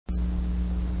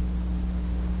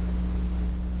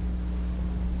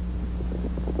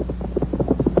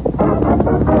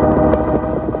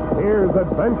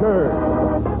adventure.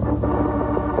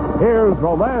 Here's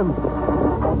romance.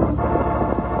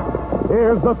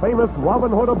 Here's the famous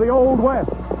Robin Hood of the Old West.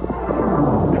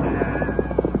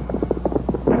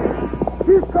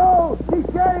 Cisco! The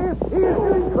sheriff! He is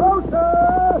getting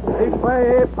closer! This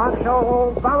way,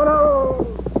 Pancho! Vámonos!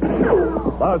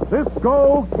 The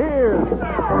Cisco Kid.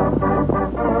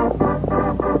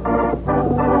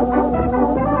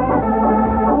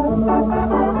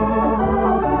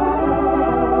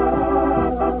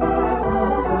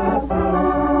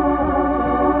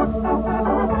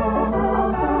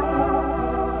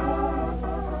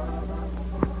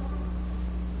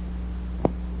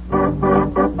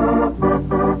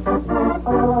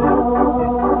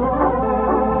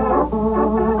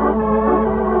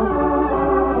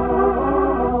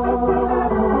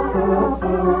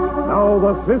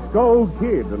 Cisco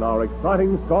Kid in our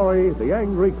exciting story, The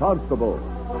Angry Constable.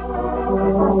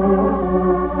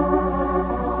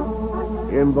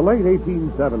 In the late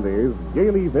 1870s,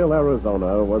 Galeyville,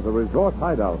 Arizona was a resort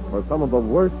hideout for some of the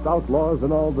worst outlaws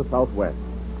in all the Southwest.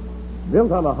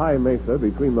 Built on a high mesa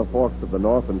between the forks of the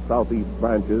north and southeast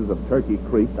branches of Turkey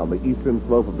Creek on the eastern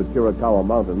slope of the Chiricahua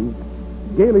Mountains,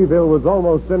 Galeyville was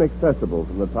almost inaccessible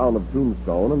from the town of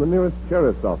Tombstone and the nearest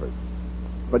sheriff's office.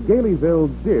 But Galeyville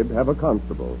did have a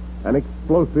constable, an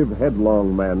explosive,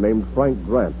 headlong man named Frank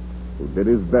Grant, who did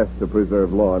his best to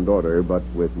preserve law and order, but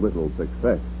with little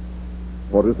success.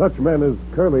 For to such men as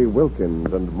Curly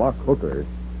Wilkins and Mark Hooker,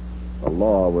 the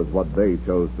law was what they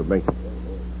chose to make it.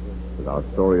 As our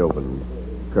story opens,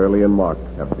 Curly and Mark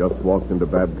have just walked into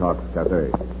Babcock's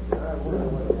cafe.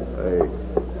 Hey,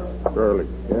 Curly.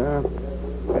 Yeah?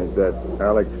 Ain't that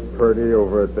Alex Purdy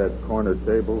over at that corner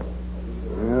table?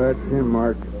 Yeah, that's him,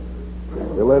 Mark.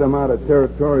 They let him out of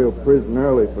territorial prison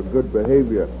early for good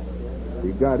behavior.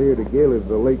 He got here to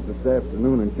Galeyville late this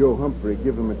afternoon, and Joe Humphrey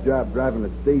gave him a job driving a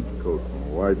stagecoach.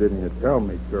 Why didn't you tell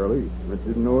me, Curly? I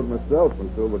didn't know it myself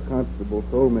until the constable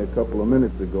told me a couple of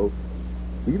minutes ago.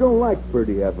 He don't like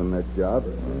Purdy having that job.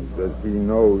 Does he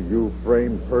know you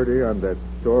framed Purdy on that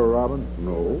store robbing?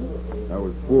 No. That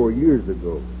was 4 years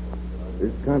ago.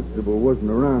 This constable wasn't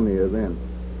around here then.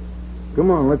 Come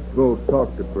on, let's go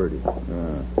talk to Purdy.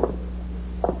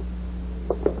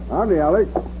 Howdy, Alex.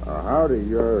 Howdy.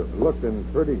 You're looking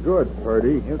pretty good,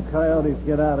 Purdy. You coyotes,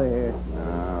 get out of here.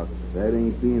 Now, that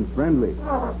ain't being friendly.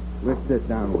 Let's sit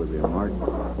down with you, Mark.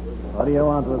 What do you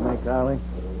want with me, Carly?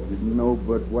 Didn't know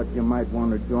but what you might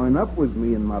want to join up with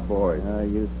me and my boy.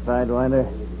 You sidewinder.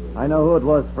 I know who it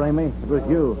was, Framey. It was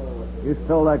you. You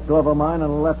stole that glove of mine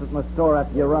and left it in the store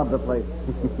after you robbed the place.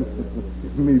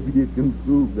 Maybe you can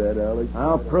prove that, Alex.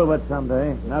 I'll prove it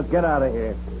someday. Now get out of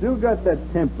here. Still got that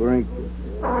temper, ain't you?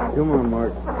 Come on,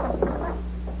 Mark.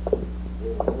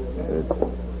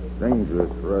 It's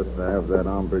dangerous for us to have that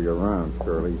hombre around,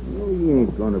 Curly. No, he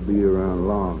ain't going to be around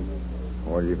long.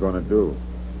 What are you going to do?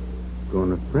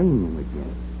 Going to frame him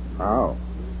again. How?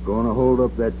 Going to hold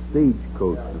up that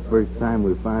stagecoach the first time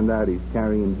we find out he's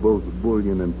carrying both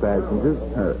bullion and passengers.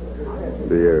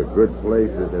 Be a good place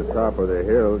at the top of the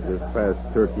hill just past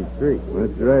Turkey Creek.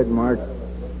 That's right, Mark.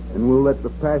 And we'll let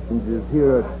the passengers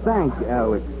hear us thank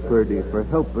Alex Purdy for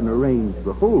helping arrange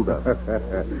the holdup.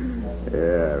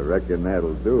 Yeah, I reckon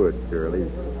that'll do it, Curly.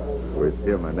 With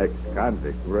him an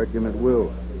ex-convict. Reckon it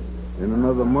will. In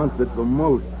another month at the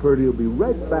most, Purdy will be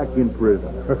right back in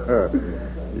prison.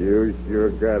 You sure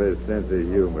got a sense of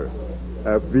humor.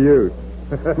 A beaut.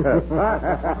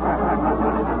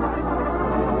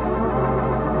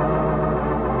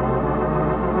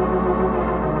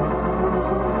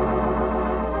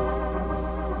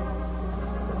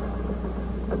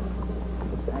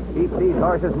 Keep these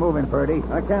horses moving, Purdy.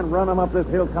 I can't run them up this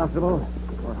hill, Constable.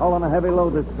 We're hauling a heavy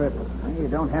load this trip. You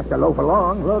don't have to loaf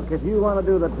along. Look, if you want to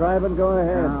do the driving, go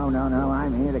ahead. No.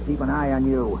 I'm here to keep an eye on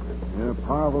you. You're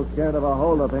powerful scared of a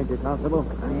holdup, ain't you, Constable?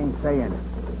 I ain't saying.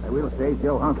 I will say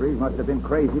Joe Humphreys must have been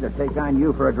crazy to take on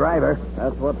you for a driver.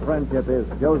 That's what friendship is.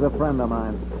 Joe's a friend of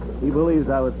mine. He believes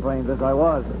I was framed as I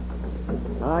was.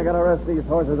 I gotta rest these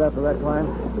horses after that climb.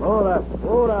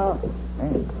 Hold up.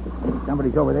 Hey,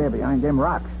 somebody's over there behind them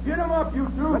rocks. Get him up, you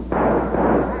two.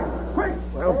 Quick!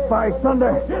 Well, by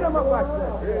thunder. Get him up like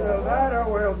that. Either that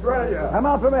or we'll drill you. Come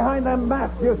out from behind them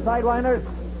masks, you sidewinders.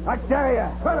 I dare you.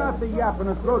 Cut out the yapping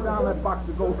and throw down that box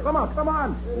of gold. Come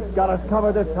on. You've got us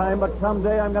covered this time, but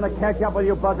someday I'm going to catch up with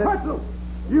you, buzzard. Hustle!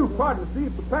 You fought to see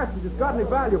if the passengers got any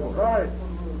valuable. Right.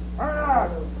 Turn out.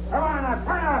 Come on now,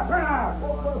 turn out.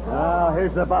 Now,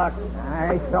 here's the box.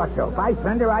 I thought so. By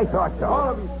thunder, I thought so. All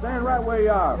of you stand right where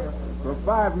you are for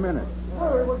 5 minutes.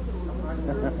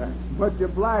 Much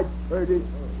obliged, Purdy.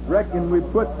 Reckon we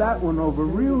put that one over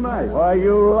real nice. Why,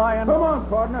 you lying... Come on,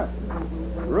 partner.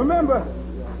 Remember,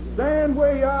 stand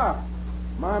where you are.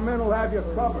 My men will have you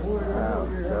covered.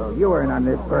 So you weren't on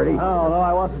this, Purdy. No,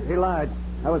 I wasn't. She lied.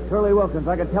 That was Curly Wilkins.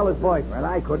 I could tell his voice. Well,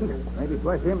 I couldn't. Maybe it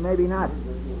was him, maybe not.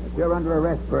 But you're under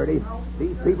arrest, Purdy.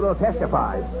 These people will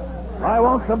testify. I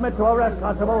won't submit to arrest,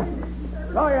 Constable.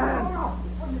 Throw your hands.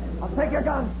 I'll take your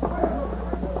gun.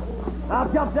 Now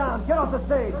jump down. Get off the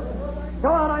stage. Go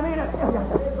on, I mean it.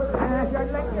 You're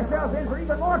letting yourself in for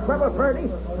even more trouble, Purdy.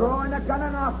 Throwing a gun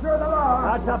and off through the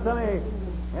law. That's up to me.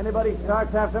 Anybody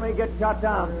starts after me gets shot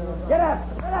down. Get up!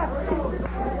 Get up!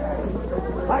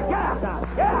 Get up now!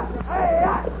 Get up! Hey,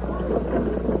 up!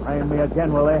 Frame me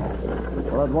again, will they?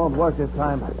 Well, it won't work this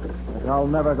time. Because I'll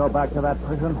never go back to that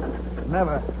prison.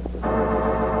 Never.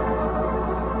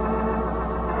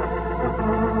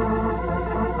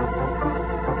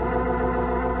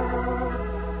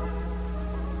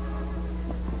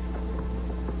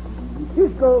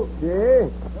 Cisco. Yeah?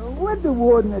 What the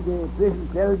warden of the prison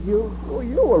tells you? Oh,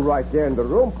 you were right there in the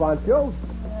room, Pancho.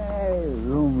 Hey,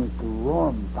 room is too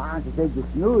warm. Pancho take the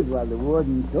snooze while the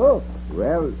warden talks.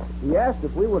 Well, he asked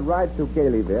if we would ride to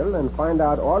Galeyville and find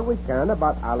out all we can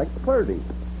about Alex Purdy.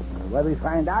 What we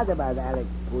find out about Alex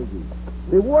Purdy?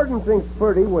 The warden thinks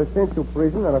Purdy was sent to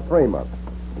prison on a frame-up.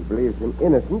 He believes him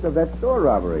innocent of that store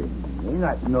robbery. We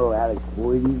not know Alex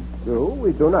Purdy. True,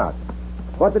 we do not.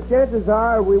 But the chances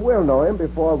are we will know him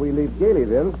before we leave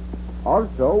Galeyville.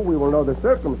 Also, we will know the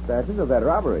circumstances of that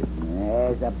robbery.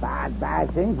 It's a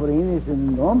bad thing for an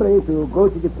innocent hombre to go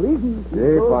to the prison.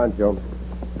 Hey, Pancho.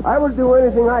 I will do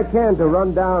anything I can to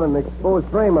run down and expose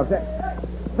frame-ups.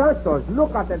 Santos,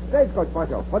 look at that stagecoach,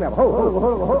 Pancho. Whatever.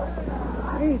 Hold.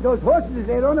 Hey, those horses,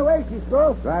 they run away,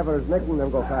 Cisco. Driver is making them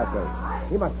go faster.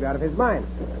 He must be out of his mind.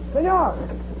 Senor,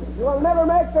 you will never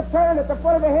make the turn at the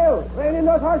foot of the hill. Rein in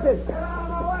those horses. Get out of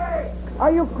my way!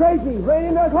 Are you crazy? Rein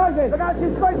in those horses. Look out,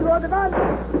 Cisco, throw the gun.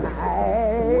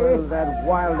 Well, that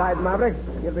wild-eyed maverick.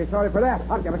 You'll be sorry for that.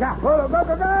 I'll give a shot.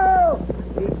 Go!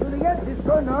 He's shooting at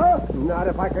Cisco, no? Not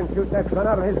if I can shoot that gun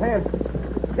out of his hand.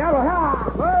 Diablo, ha!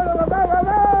 Go!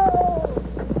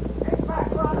 Take back,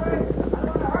 Padre. I don't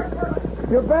want to hurt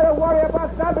you. You better worry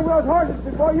about stopping those horses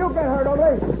before you get hurt,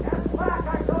 Ole. Get back,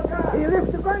 I told you. He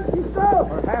lifts the gun, Cisco.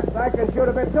 Perhaps I can shoot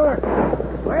a bit sooner.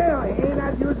 Well, he ain't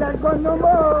not use that gun no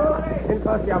more. In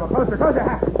close, Diablo. Closer.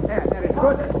 There, that is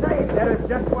good. That is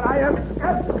just what I am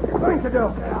going to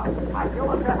do. You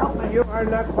want to help me? You are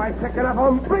not quite thick enough,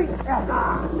 hombre.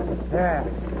 There.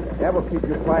 That will keep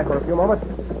you quiet for a few moments.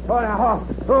 Oh, now,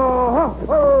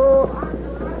 oh.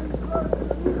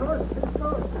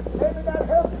 Maybe that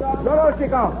helps, John. No,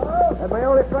 Chico. That may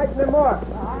only frighten them more.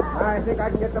 I think I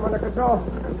can get them under control.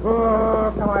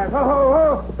 Oh, come on.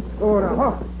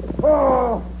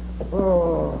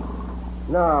 Oh.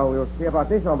 Now, we'll see about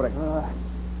this, hombre.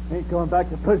 Ain't going back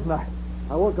to prison.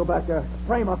 I won't go back there.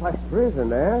 Frame up.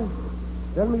 Prison, eh?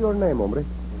 Tell me your name, hombre.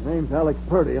 My name's Alex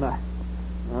Purdy, and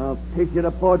I'll teach you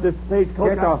to board this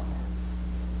stagecoach. Get off.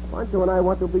 Pancho and I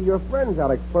want to be your friends,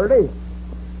 Alex Purdy.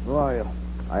 Who are you?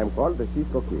 I am called the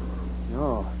Cisco Kid.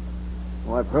 Oh.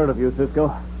 Well, I've heard of you, Cisco.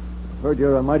 I've heard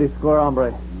you're a mighty square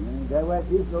hombre. That's what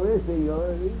Cisco is,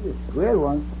 senor. He's a square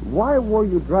one. Why were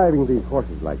you driving these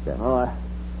horses like that? Oh,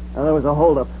 there was a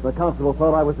holdup. The constable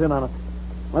thought I was in on it.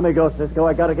 Let me go, Cisco.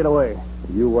 I gotta get away.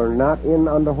 You were not in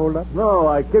on the holdup? No,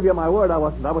 I give you my word I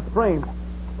wasn't. I was framed.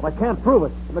 But I can't prove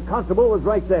it. And the constable was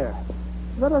right there.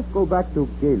 Let us go back to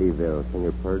Galeyville,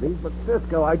 Senor Purdy. But,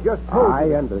 Cisco, I just told you.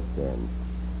 I understand.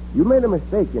 You made a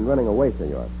mistake in running away,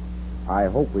 senor. I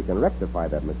hope we can rectify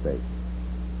that mistake.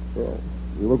 Yes.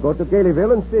 We will go to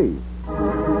Galeyville and see.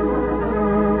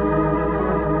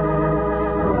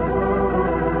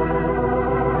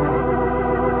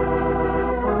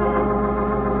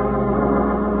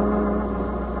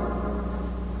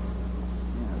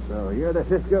 So you're the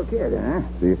Cisco Kid, huh?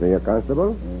 See, Senor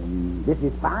Constable? This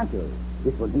is Pancho.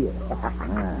 This one here.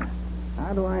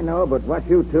 How do I know but what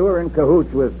you two are in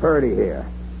cahoots with Purdy here?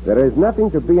 There is nothing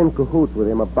to be in cahoots with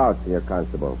him about, Senor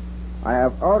Constable. I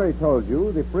have already told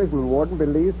you the prison warden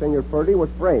believes Senor Purdy was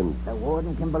framed. The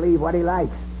warden can believe what he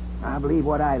likes. I believe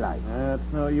what I like. That's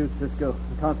no use, Cisco.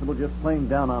 The constable just plain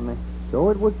down on me.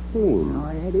 So it would seem. No,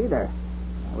 I ain't either.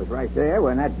 I was right there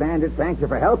when that bandit thanked you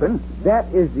for helping.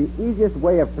 That is the easiest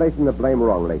way of placing the blame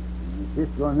wrongly.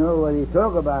 Cisco know what he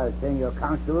talk about, senor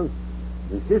constable.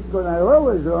 The Cisco not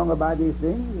always wrong about these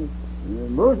things.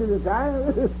 Most of the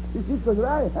time, Cisco's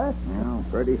right, huh? Well,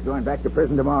 Purdy's going back to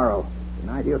prison tomorrow.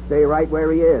 Tonight he'll stay right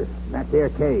where he is. That's their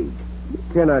cage. You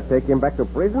cannot take him back to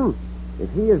prison.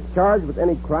 If he is charged with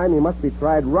any crime, he must be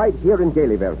tried right here in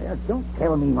Galeyville. Well, don't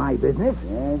tell me my business.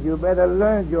 And you better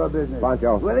learn your business.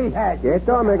 Pancho. Well, he has.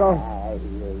 Quieto, amigo. He'll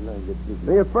learn the business.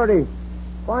 Senor Purdy,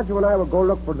 Pancho and I will go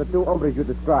look for the two hombres you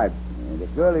described. The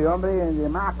curly hombre and the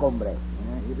mock hombre.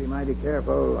 You be mighty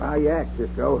careful how you act,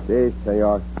 Cisco. Si,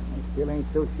 senor. I still ain't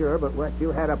so sure, but what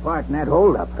you had a part in that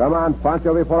holdup. Come on,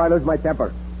 Pancho, before I lose my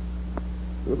temper.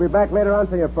 We'll be back later on,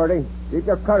 Senor Purdy. Keep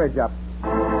your courage up.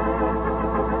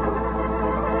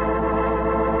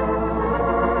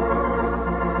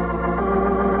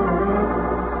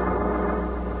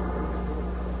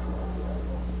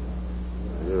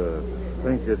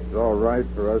 Think it's all right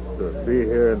for us to be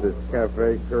here in this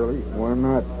cafe, Curly? Why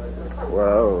not?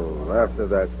 Well, after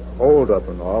that hold-up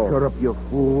and all. Shut up, you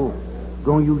fool.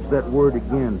 Don't use that word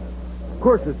again. Of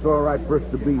course it's all right for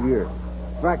us to be here.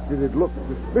 The fact that it looked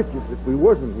suspicious if we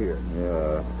wasn't here.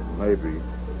 Yeah, maybe.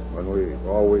 When we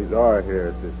always are here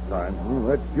at this time. Well,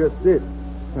 that's just it.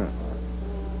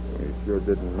 We sure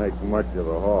didn't make much of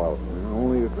a haul.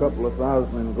 Only a couple of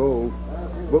thousand in gold.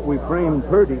 But we framed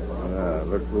Purdy. Yeah,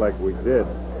 looks like we did.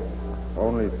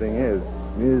 Only thing is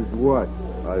what?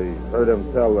 I heard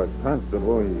him tell the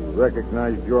constable he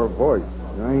recognized your voice.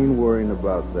 I ain't worrying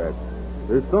about that.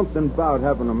 There's something about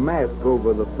having a mask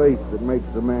over the face that makes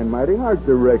the man mighty hard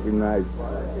to recognize,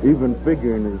 even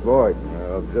figuring his voice.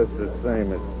 Well, just the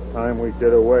same, it's time we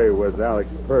get away with Alex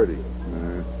Purdy.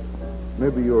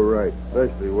 Maybe you're right.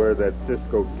 Especially where that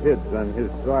Cisco kid's on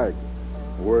his side.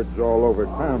 Word's all over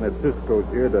town that Cisco's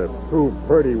here to prove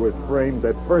Purdy was framed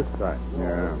that first time.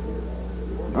 Yeah.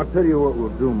 I'll tell you what we'll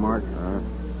do, Mark.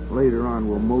 Later on,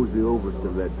 we'll mosey over to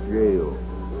that jail.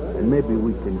 And maybe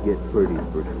we can get Purdy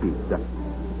for keeps.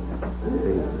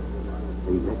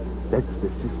 Hey, that's the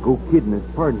Cisco kid and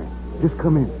his partner. Just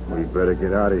come in. We better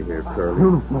get out of here, Curly.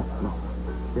 No.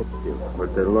 Sit still.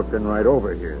 But they're looking right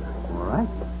over here. All right.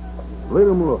 Let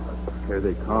them look. Here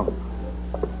they come.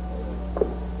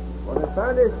 Buenas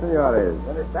tardes, senores.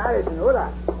 Buenas tardes,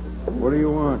 senora. What do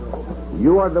you want?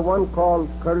 You are the one called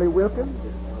Curly Wilkins?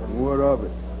 What of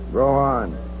it? Go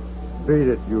on. Beat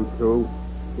it, you two.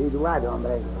 He's right,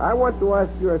 hombre. I want to ask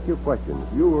you a few questions.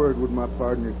 You heard what my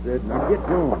partner said. Now get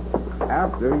going.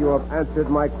 After you have answered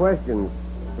my questions.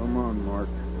 Come on, Mark.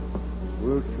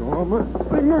 We'll show him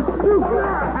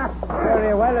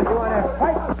Very well, if you want to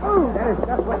fight, that is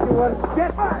just what you want to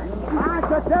get. I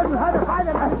shall tell you how to fight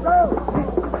him. Let's go.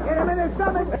 Get him in his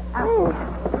stomach.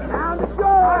 Down the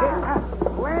door.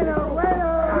 Bueno.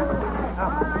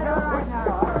 All right now.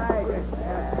 All right.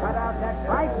 Cut out that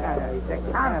fight. The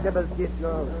Constable,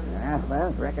 Cisco. Yeah,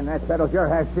 well, reckon that settles your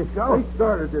hash, Cisco. They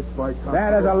started this fight, Constable.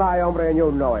 That is a lie, hombre, and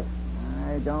you know it.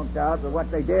 I don't doubt but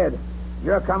what they did.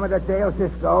 You're coming to jail,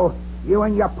 Cisco. You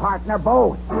and your partner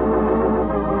both.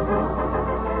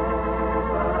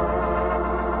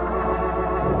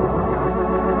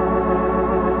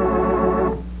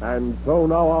 And so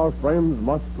now our friends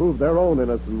must prove their own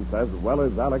innocence as well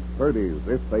as Alex Purdy's,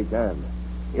 if they can.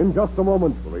 In just a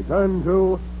moment, we'll return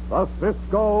to the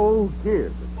Cisco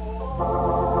Kid.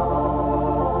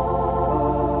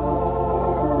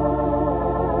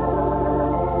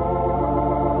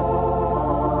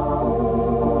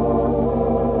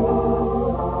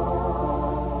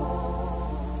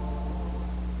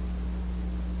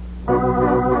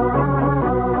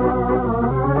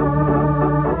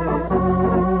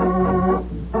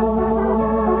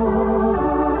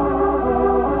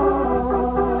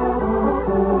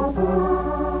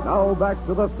 Back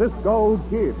to the Cisco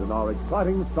Kid in our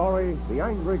exciting story, The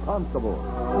Angry Constable.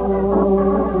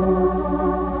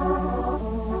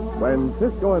 When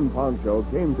Cisco and Pancho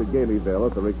came to Galeyville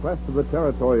at the request of the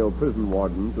territorial prison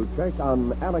warden to check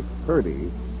on Alex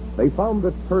Purdy, they found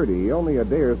that Purdy, only a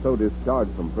day or so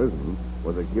discharged from prison,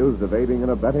 was accused of aiding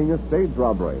and abetting a stage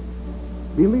robbery.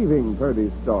 Believing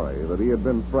Purdy's story that he had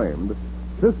been framed,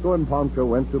 Cisco and Pancho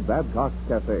went to Babcock's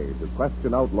Cafe to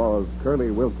question outlaws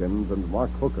Curly Wilkins and Mark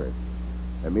Hooker.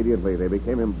 Immediately, they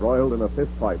became embroiled in a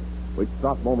fistfight, which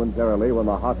stopped momentarily when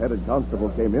the hot-headed constable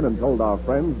came in and told our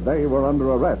friends they were under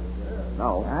arrest.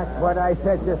 Now, that's what I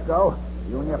said, Cisco.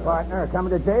 You and your partner are coming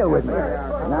to jail with me.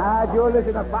 Now, you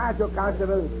listen to Pancho,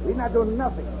 Constable. He's not doing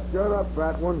nothing. Shut up,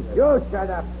 fat one. You shut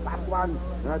up, fat one.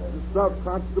 That's the stuff,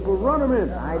 Constable. Run him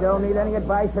in. I don't need any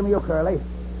advice from you, Curly.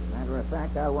 Matter of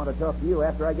fact, I want to talk to you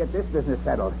after I get this business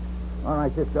settled. All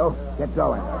right, Cisco, get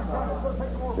going.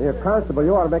 Dear Constable,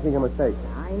 you are making a mistake.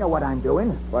 I know what I'm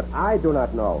doing. But I do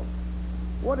not know.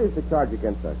 What is the charge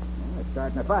against us? We're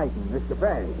starting a fight in Mr.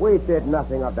 Prairie. We did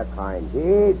nothing of the kind.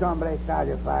 These hombres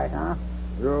started a fight, huh?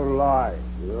 You lie.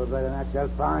 You better not tell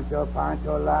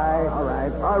Pancho lie.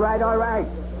 All right.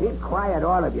 Keep quiet,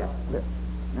 all of you.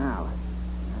 Now,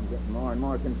 getting more and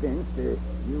more convinced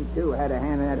you, too, had a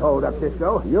hand in that hold-up,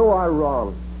 Cisco. You are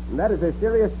wrong. And that is a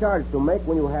serious charge to make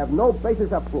when you have no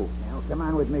basis of proof. Now, come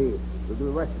on with me. We'll do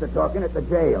the rest of the talking at the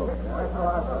jail.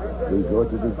 We go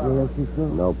to the jail, Cisco?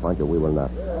 No, Pancho, we will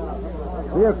not.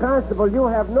 Dear Constable, you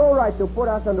have no right to put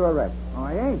us under arrest. Oh,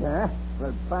 I ain't, huh?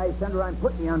 Well, by thunder, I'm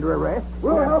putting you under arrest.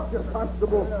 We'll help you,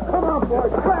 Constable. Come on,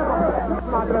 boys.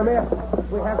 Come on, Ramir.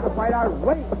 We have to fight our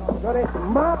way to this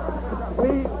mob.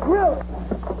 We will.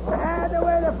 And the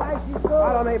way to fight, Cisco.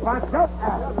 Follow me, Pancho.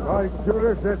 By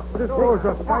Judas, that Cisco's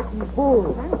a fighting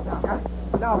fool.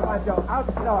 Now, Pancho, out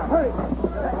the door. Hurry.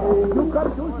 You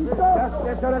come too, Cisco? Just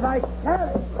as soon as I can.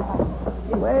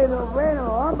 Bueno,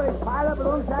 hombre, pile up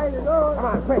alongside the door. Come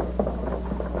on, quick.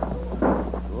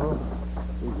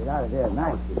 We get out of there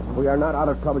nice. We are not out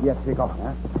of trouble yet, Chico.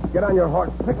 Huh? Get on your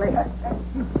horse, quickly.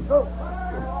 Go.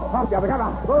 Come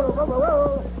on. Whoa.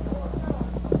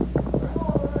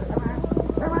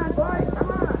 Come on, boys,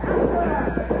 come on.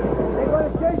 They're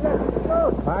going to chase us. Go.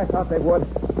 I thought they would.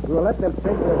 We will let them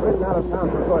think we're ridden out of town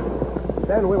for good.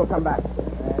 Then we will come back.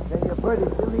 Then your bird is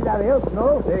still need our help,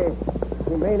 no?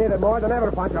 We may need it more than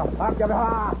ever, Pancho. Go.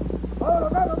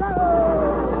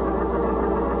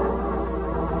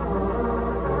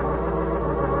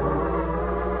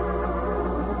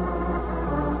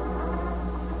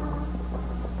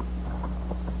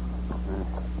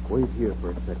 Wait here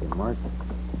for a second, Mark.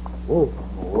 Whoa,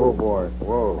 boy.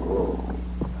 Whoa.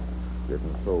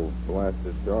 Getting so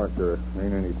blasted dark, there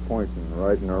ain't any point in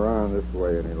riding around this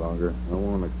way any longer. I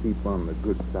want to keep on the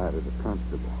good side of the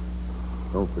constable.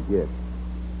 Don't forget,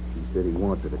 he said he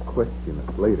wanted to question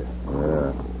us later.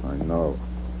 Yeah, I know.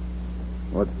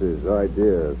 What's his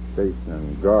idea of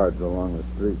stationing guards along the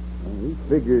street? And he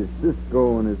figures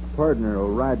Cisco and his partner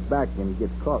will ride back and get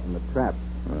caught in the trap.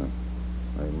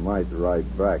 They might ride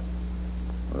back,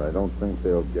 but I don't think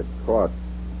they'll get caught.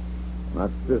 Not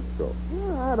Cisco.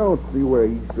 I don't see where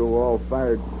he's so all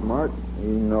fired smart. He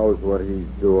knows what he's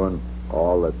doing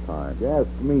all the time. If you ask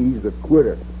me, he's a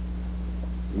quitter.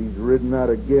 He's ridden out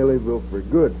of Galeyville for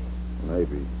good.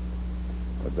 Maybe.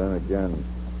 But then again,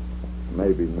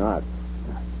 maybe not.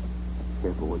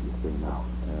 Careful what you say now.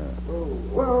 Yeah.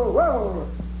 Whoa.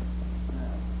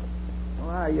 Who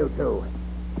are you two?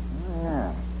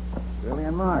 Yeah. Billy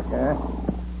and Mark, huh?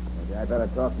 Maybe I better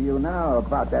talk to you now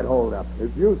about that holdup.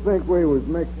 If you think we was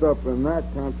mixed up in that,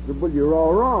 Constable, you're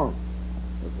all wrong.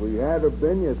 If we had have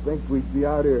been, you think we'd be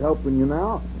out here helping you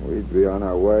now? We'd be on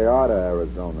our way out of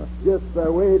Arizona. Just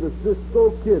the way the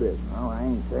Cisco kid is. No, I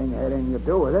ain't saying you had anything to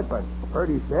do with it, but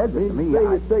Purdy said that to me. Say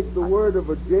you take the word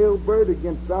of a jailbird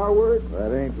against our word?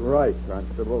 That ain't right,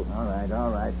 Constable. All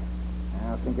right.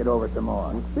 I'll think it over some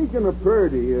more. And speaking of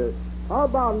Purdy, how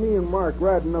about me and Mark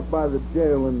riding up by the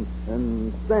jail and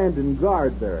standing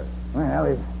guard there? Well,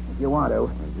 if you want to.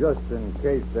 And just in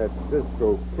case that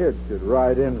Cisco kid should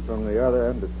ride in from the other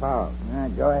end of town.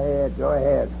 Go ahead.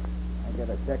 I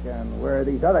gotta check on where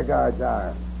these other guards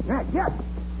are. Yes.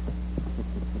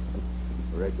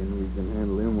 Reckon we can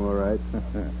handle him all right.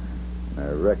 I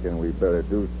reckon we better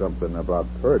do something about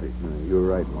Purdy. You're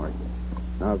right, Mark.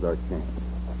 Now's our chance.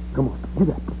 Come on, get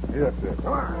up. Yes, sir.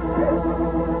 Come on.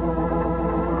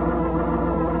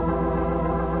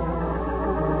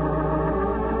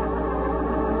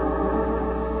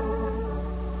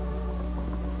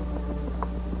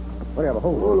 What do you have a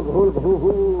hold?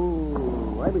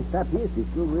 Why we stop here,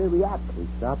 Cisco? Where we at? We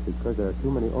stopped because there are too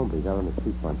many hombres out on the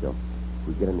street, Pancho. If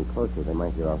we get any closer, they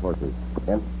might hear our horses.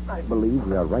 And I believe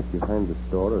we are right behind the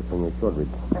store of Senor Shortridge.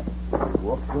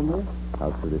 Walk from there?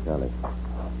 Out through this alley.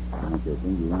 I think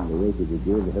you're on the way to the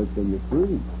jail to help them with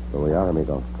Purdy. So we are,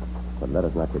 amigo. But let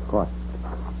us not get caught.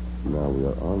 Now we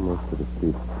are almost to the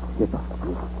street. Get up.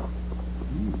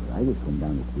 I just come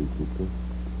down the street, Cisco.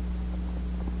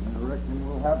 I reckon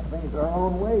we'll have things our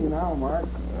own way now, Mark.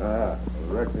 I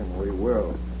reckon we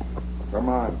will. Come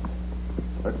on.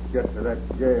 Let's get to that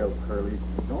jail, Curly.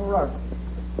 Don't rush.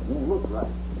 Don't look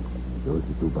right. Those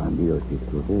are two bandidos,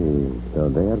 Cisco. So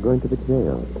they are going to the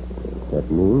jail. That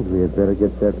means we had better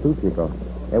get there too, Chico.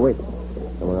 Hey, wait.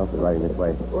 Someone else is riding this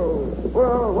way. Whoa.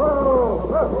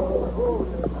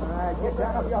 Get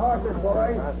down off your horses,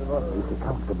 boys. It's the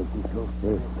constable, Cisco.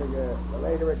 The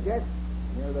later it gets,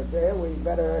 near the jail, we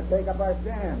better take up our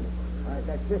stand.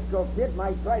 That Cisco kid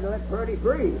might try to let Purdy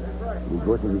free. We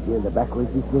go to the jail the back way,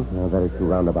 Cisco? No, that is too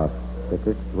roundabout. The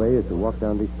quickest way is to walk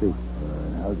down these streets.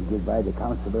 How'd you get by the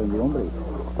constable and the hombre?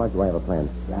 Pancho, I have a plan.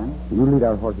 Plan? You lead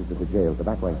our horses to the jail, the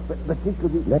back way. But Cisco,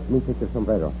 Let me take the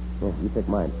sombrero. Yeah, you take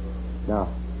mine. Now,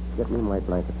 get me my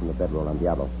blanket from the bedroll on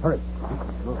Diablo. Hurry.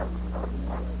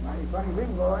 Mighty funny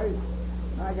thing, boys.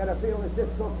 I got a feeling the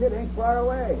Cisco kid ain't far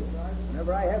away.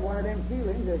 Whenever I have one of them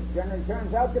feelings, it generally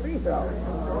turns out to be so.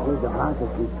 Here's the Bronco,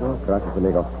 Cisco. Gracias,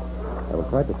 amigo. I will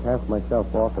try to pass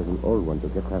myself off as an old one to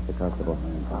get past the constable.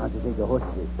 How do you think the horse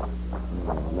is?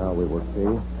 Now we will see.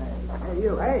 Hey,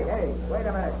 you. Hey, wait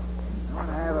a minute. I want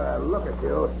to have a look at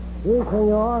you. Si,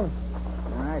 senor. All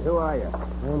right, who are you?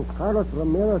 I'm Carlos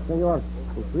Ramirez, senor.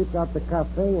 Who sweeps out the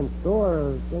cafe and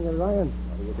store, Senor Ryan.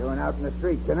 What are you doing out in the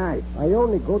street tonight? I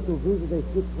only go to visit a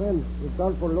sick friend,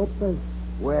 Rodolfo Lopez.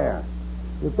 Where?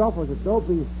 Rodolfo's a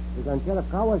dopey. He's on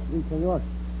Chiricahua Street, senor.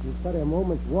 You study a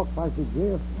moment's walk past the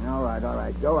jail. All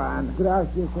right. Go on.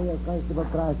 Gracias, senor Constable.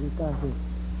 Gracias.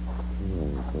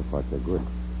 Yeah, so far so good.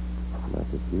 Not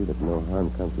to see that no harm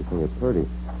comes to Senor Purdy.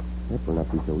 That will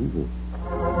not be so easy.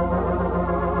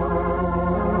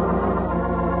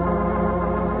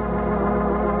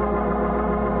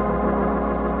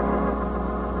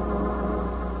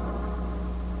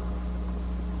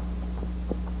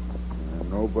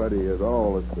 Nobody at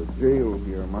all at the jail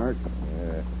here, Mark.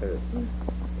 Yeah,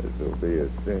 this'll be a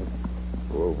cinch.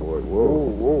 Whoa, boy,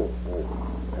 whoa.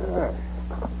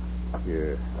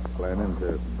 You planning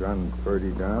to gun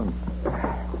Purdy down?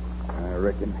 I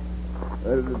reckon.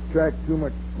 That'd attract too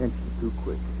much attention too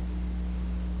quick.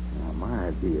 Now, my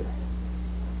idea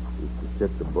is to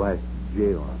set the blast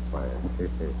jail on fire.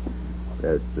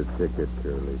 That's the ticket,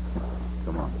 Curly.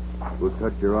 Come on. We'll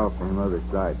touch her off on the other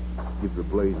side. Give the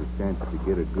blaze a chance to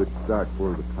get a good start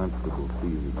before the constable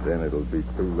sees it. Then it'll be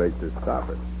too late to stop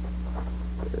it.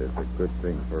 It's a good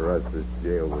thing for us this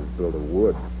jail was built of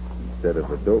wood instead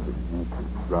of adobe. It's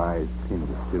as dry as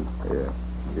tinder, too. Yeah.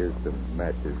 Here's some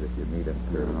matches if you need them,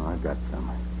 Curly. No, I got some.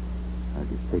 I'll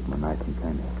just take my knife and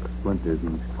kind of splinter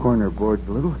these corner boards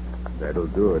a little. That'll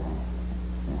do it.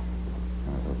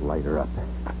 I'll light her up.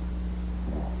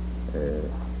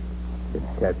 It's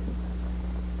catching.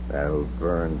 That'll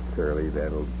burn, Curly.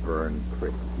 That'll burn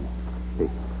quick. Hey,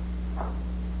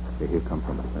 here comes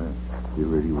somebody. Be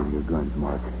ready with your guns,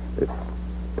 Mark. It's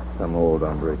some old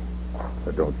hombre.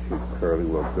 But don't shoot, Curly.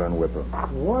 We'll gun whip him.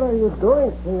 What are you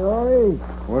doing, senor?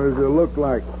 What does it look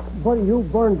like? But you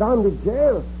burned down the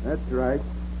jail. That's right.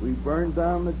 We burned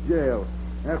down the jail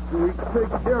after we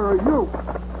take care of you.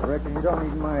 I reckon you don't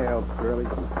need my help, Curly.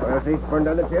 Well, if he's burned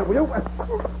down the jail, will you?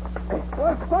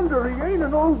 What thunder? He ain't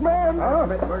an old man. Oh,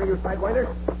 let's murder you, sidewinder.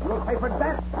 You'll pay for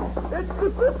that. It's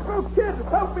the Cisco kid.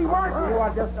 Help me, Mark. You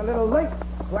are just a little late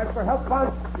to ask for help,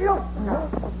 Bonds. You.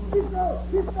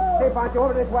 Cisco. Hey, Bonds, you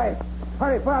over this way.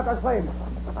 Hurry, put out those flames.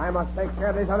 I must take care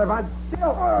of these other Bonds.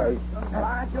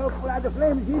 Pancho, put out the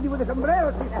flames easy with the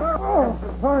sombrero, Cisco. Oh,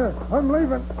 fire. I'm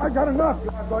leaving. I got enough. You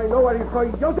are going nowhere. You're so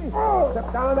guilty.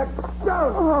 Step down on the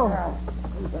ground. Oh.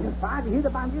 Pancho, hear the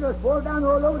bandidos fall down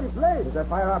all over the place. Is that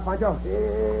fire out, Pancho?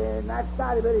 Not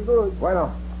started very good.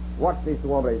 Bueno, watch these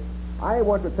two hombres. I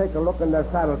want to take a look in their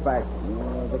saddlebags.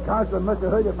 The constable must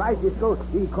have heard the fight, Cisco.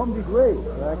 He come this way.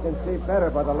 I can see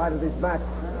better by the light of this match.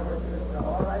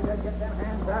 All right, let's get them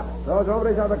hands up. Those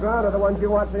hombres on the ground are the ones you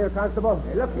want, Senor Constable.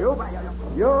 Hey, look, you.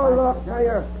 You look,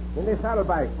 Senor, in these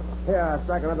saddlebags. Here,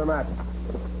 strike another match.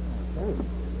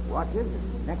 Watch it.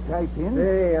 Necktie pin.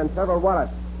 See, and several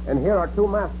wallets. And here are two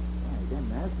masks. Them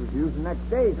masks was used the next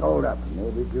day's hold up.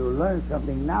 Maybe you'll learn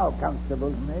something now, Constable.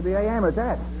 Maybe I am at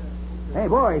that. Hey,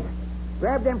 boys,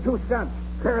 grab them two stunts,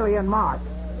 Curly and Mark.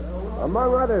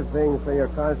 Among other things, Senor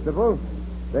Constable,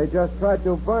 they just tried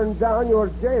to burn down your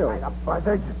jail. Like a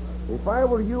buzzard. If I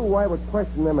were you, I would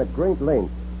question them at great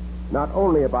length. Not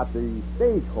only about the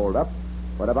stage holdup,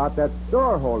 but about that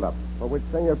store holdup for which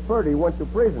Senor Purdy went to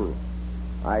prison.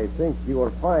 I think you will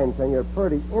find Senor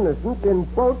Purdy innocent in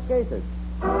both cases.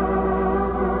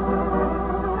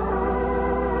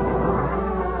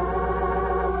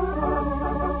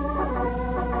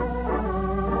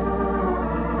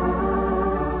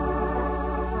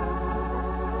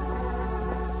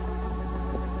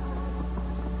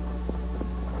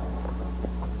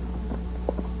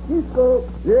 Cisco.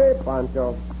 Sí,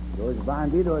 Pancho. Those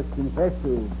bandidos confessed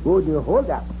to good hold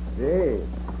up. Sí.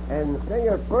 And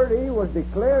Senor Purdy was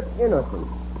declared innocent.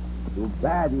 Too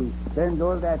bad he spent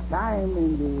all that time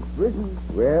in the prison.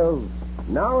 Well,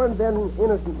 now and then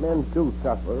innocent men do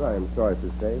suffer, I am sorry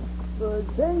to say.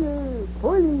 Senor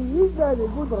Purdy, he got a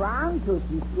good rancho,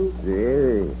 Cisco.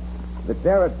 Sí. The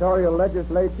territorial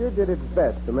legislature did its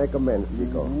best to make amends,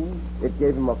 Chico. Mm-hmm. It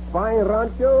gave him a fine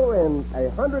rancho and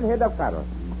 100 head of cattle.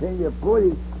 Senor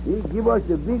Purdy, he give us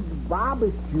a big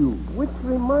barbecue. Which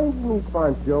reminds me,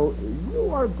 Pancho, you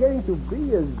are getting to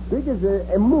be as big as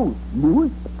a moose.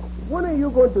 Moose? When are you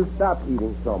going to stop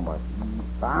eating so much?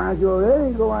 Pancho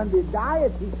already go on the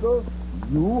diet, Cisco.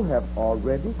 You have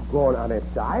already gone on a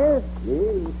diet?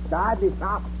 Yeah, he started this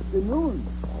afternoon.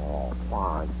 Oh,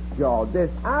 Pancho. Joe. This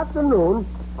afternoon,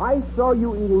 I saw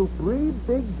you eating 3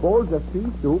 big bowls of pea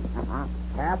soup,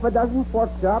 half a dozen pork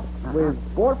chops with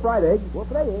 4 fried eggs,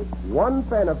 1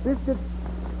 pan of biscuits,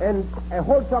 and a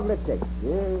whole chocolate cake.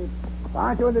 Yes.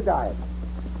 Pancho in the diet.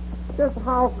 Just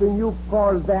how can you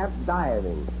call that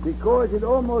dieting? Because it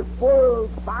almost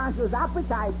spoiled Pancho's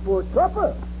appetite for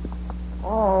supper.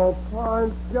 Oh,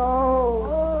 Pancho.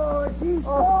 Oh,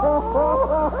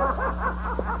 Cisco.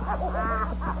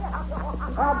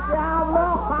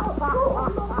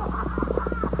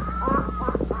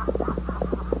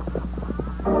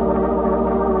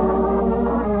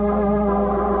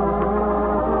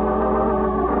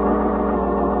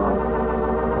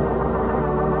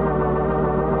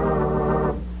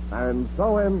 And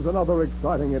so ends another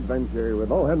exciting adventure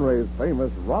with O. Henry's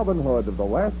famous Robin Hood of the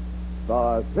West,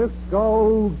 the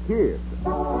Cisco Kid.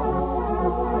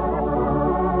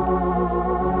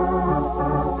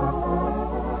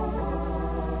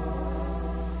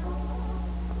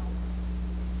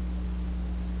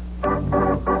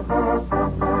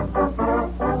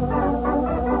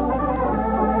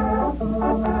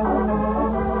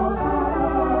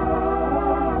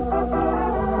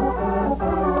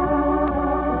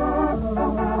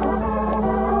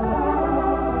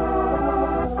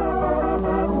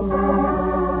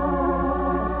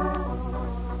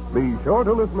 Be sure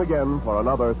to listen again for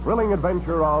another thrilling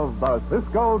adventure of the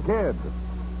Cisco Kid.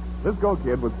 Cisco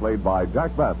Kid was played by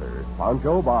Jack Vassar,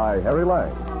 Pancho by Harry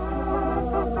Lang.